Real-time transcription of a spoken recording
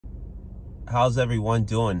How's everyone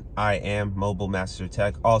doing? I am Mobile Master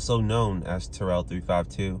Tech, also known as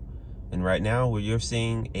Terrell352, and right now you're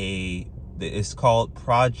seeing it's called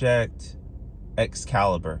Project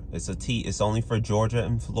Excalibur. It's only for Georgia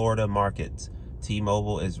and Florida markets.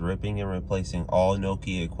 T-Mobile is ripping and replacing all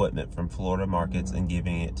Nokia equipment from Florida markets and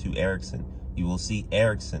giving it to Ericsson. You will see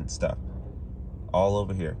Ericsson stuff all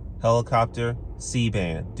over here. Helicopter,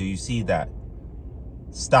 C-band. Do you see that?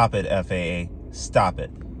 Stop it, FAA. Stop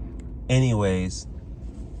it. Anyways,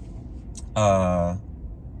 so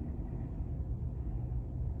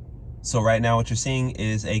right now what you're seeing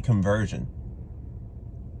is a conversion,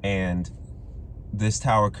 and this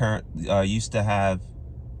tower used to have,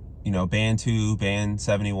 you know, band 2, band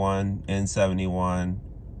 71, N71,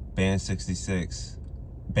 band 66,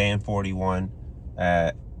 band 41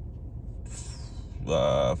 at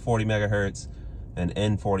 40 megahertz, and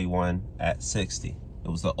N41 at 60. It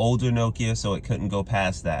was the older Nokia, so it couldn't go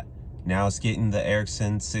past that. Now it's getting the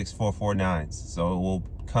Ericsson 6449s, so it will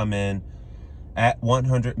come in at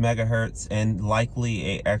 100 megahertz and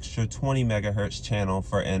likely a extra 20 megahertz channel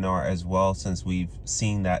for NR as well, since we've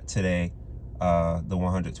seen that today. The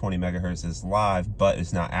 120 megahertz is live, but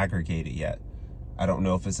it's not aggregated yet. I don't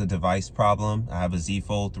know if it's a device problem. I have a Z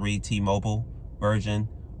Fold 3 T-Mobile version,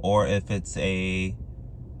 or if it's a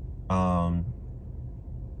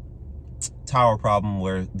tower problem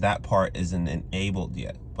where that part isn't enabled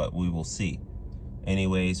yet, but we will see.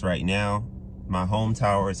 Anyways, right now my home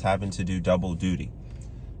tower is having to do double duty,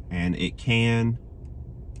 and it can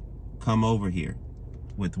come over here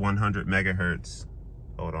with 100 megahertz,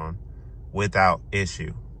 hold on, without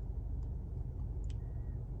issue.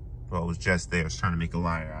 Well, it was just there. It's trying to make a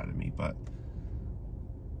liar out of me, but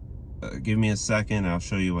give me a second, I'll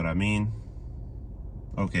show you what I mean.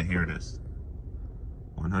 Okay, here it is.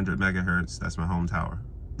 100 megahertz, that's my home tower.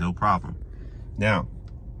 No problem. Now,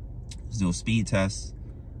 let's do a speed test.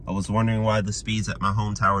 I was wondering why the speeds at my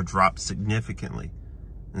home tower dropped significantly.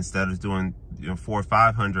 Instead of doing 400 or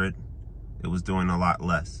 500, it was doing a lot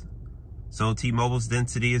less. So T-Mobile's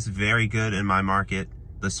density is very good in my market.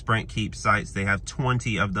 The Sprint Keep sites, they have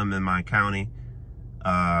 20 of them in my county.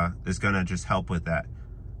 It's gonna just help with that.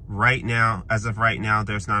 Right now, as of right now,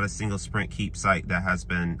 there's not a single Sprint Keep site that has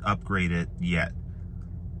been upgraded yet.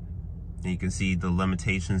 And you can see the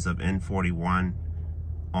limitations of N41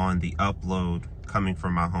 on the upload coming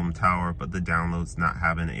from my home tower, but the download's not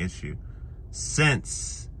having an issue.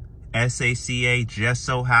 Since SACA just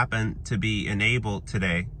so happened to be enabled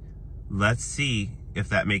today, let's see if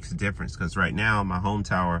that makes a difference, because right now my home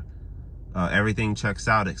tower, everything checks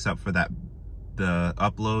out except for the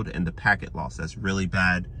upload and the packet loss. That's really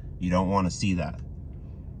bad. You don't want to see that.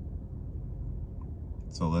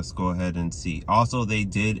 So let's go ahead and see. Also, they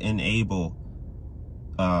did enable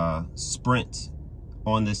Sprint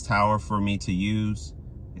on this tower for me to use.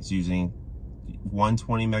 It's using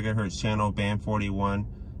 120 megahertz channel band 41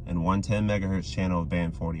 and 110 megahertz channel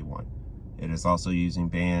band 41. It is also using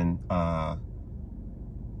band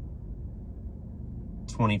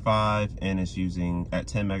 25, and it's using at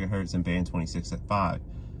 10 megahertz and band 26 at 5.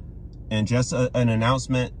 And just an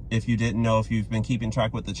announcement, if you didn't know, if you've been keeping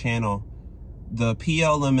track with the channel, the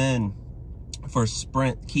PLMN for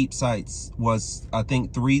Sprint Keep sites was, I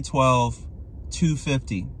think, 312,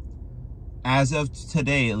 250. As of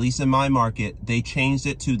today, at least in my market, they changed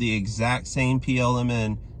it to the exact same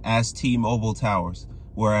PLMN as T-Mobile towers,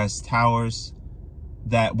 whereas towers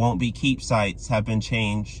that won't be Keep sites have been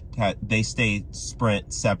changed. They stay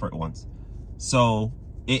Sprint separate ones. So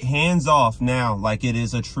it hands off now like it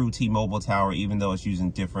is a true T-Mobile tower, even though it's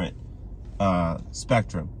using different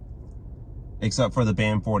spectrum. Except for the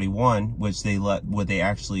band 41, which they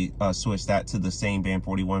actually switched that to the same band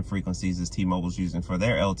 41 frequencies as T-Mobile's using for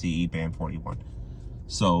their LTE band 41.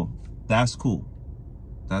 So that's cool.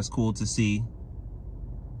 That's cool to see.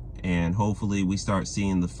 And hopefully we start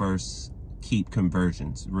seeing the first Keep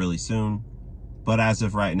conversions really soon. But as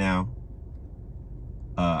of right now,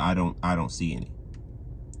 I don't see any.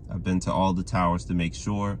 I've been to all the towers to make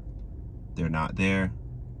sure they're not there.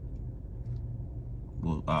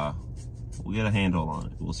 We'll get a handle on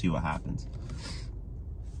it. We'll see what happens.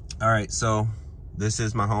 All right, so this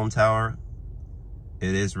is my home tower.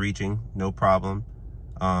 It is reaching, no problem.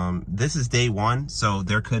 This is day one, so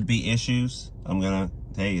there could be issues. I'm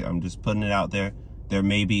just putting it out there. There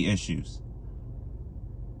may be issues.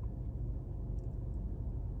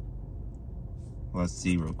 Let's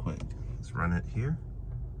see real quick. Let's run it here.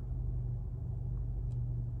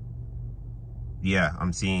 Yeah,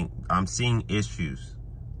 I'm seeing issues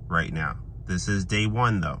right now. This is day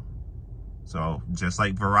one though. So just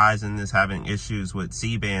like Verizon is having issues with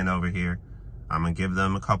C-band over here, I'm gonna give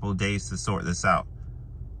them a couple of days to sort this out.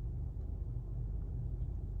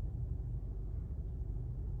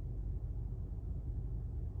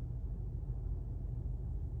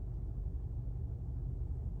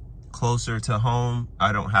 Closer to home,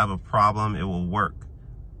 I don't have a problem, it will work.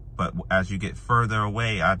 But as you get further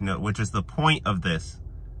away, I've noticed, which is the point of this,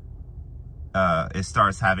 it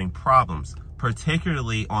starts having problems,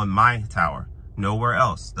 particularly on my tower, nowhere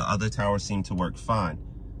else. The other towers seem to work fine.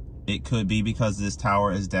 It could be because this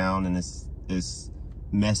tower is down and it's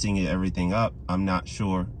messing everything up. I'm not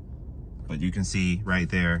sure, but you can see right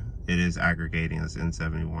there, it is aggregating. It's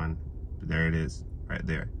N71. There it is, right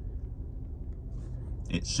there.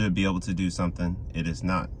 It should be able to do something. It is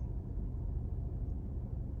not,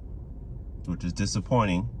 which is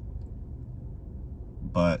disappointing,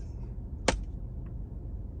 but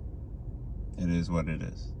it is what it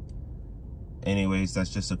is. Anyways, that's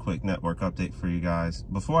just a quick network update for you guys.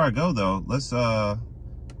 Before I go though, let's I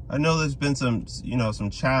know there's been some, you know, some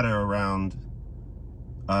chatter around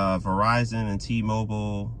Verizon and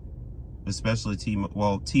T-Mobile, especially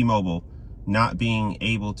T-Mobile not being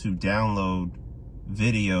able to download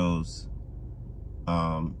videos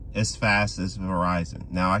as fast as Verizon.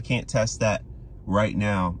 Now I can't test that right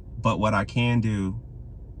now, but what I can do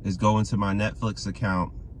is go into my Netflix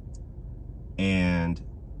account and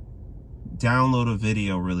download a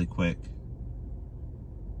video really quick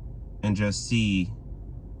and just see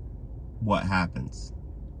what happens.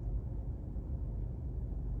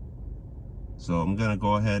 So I'm gonna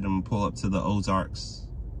go ahead and pull up to the Ozarks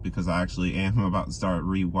because I actually am about to start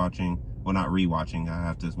rewatching. Well, not rewatching, I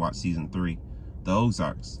have to watch season 3, the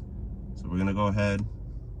Ozarks. So we're gonna go ahead,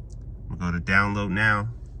 we'll go to download now,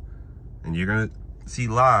 and you're gonna see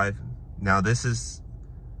live. Now this is,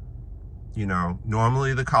 you know,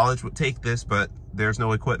 normally the college would take this, but there's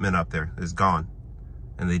no equipment up there, it's gone.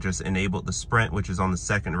 And they just enabled the Sprint, which is on the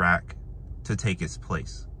second rack, to take its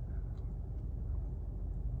place.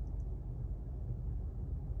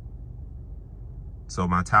 So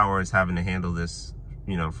my tower is having to handle this,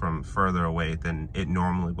 you know, from further away than it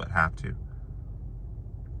normally would have to.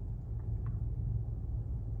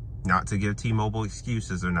 Not to give T-Mobile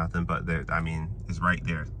excuses or nothing, but I mean, it's right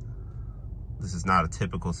there. This is not a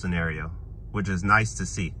typical scenario, which is nice to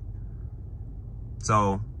see.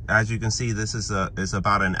 So as you can see, this is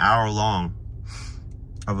about an hour long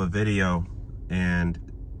of a video, and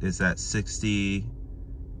it's at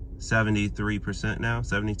 73% now,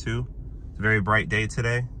 72. It's a very bright day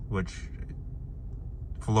today, which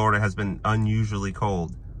Florida has been unusually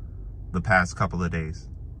cold the past couple of days.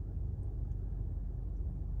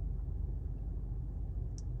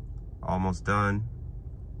 Almost done.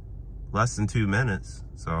 Less than 2 minutes.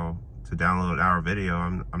 So to download our video,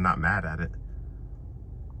 I'm not mad at it.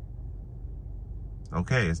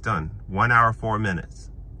 Okay, it's done. 1 hour, 4 minutes.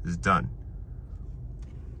 It's done.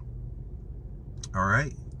 All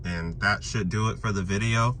right, and that should do it for the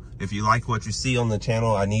video. If you like what you see on the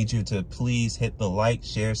channel, I need you to please hit the like,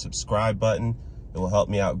 share, subscribe button. It will help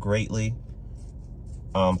me out greatly.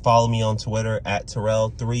 Follow me on Twitter at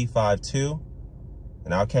Terrell352.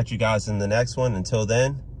 And I'll catch you guys in the next one. Until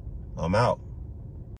then, I'm out.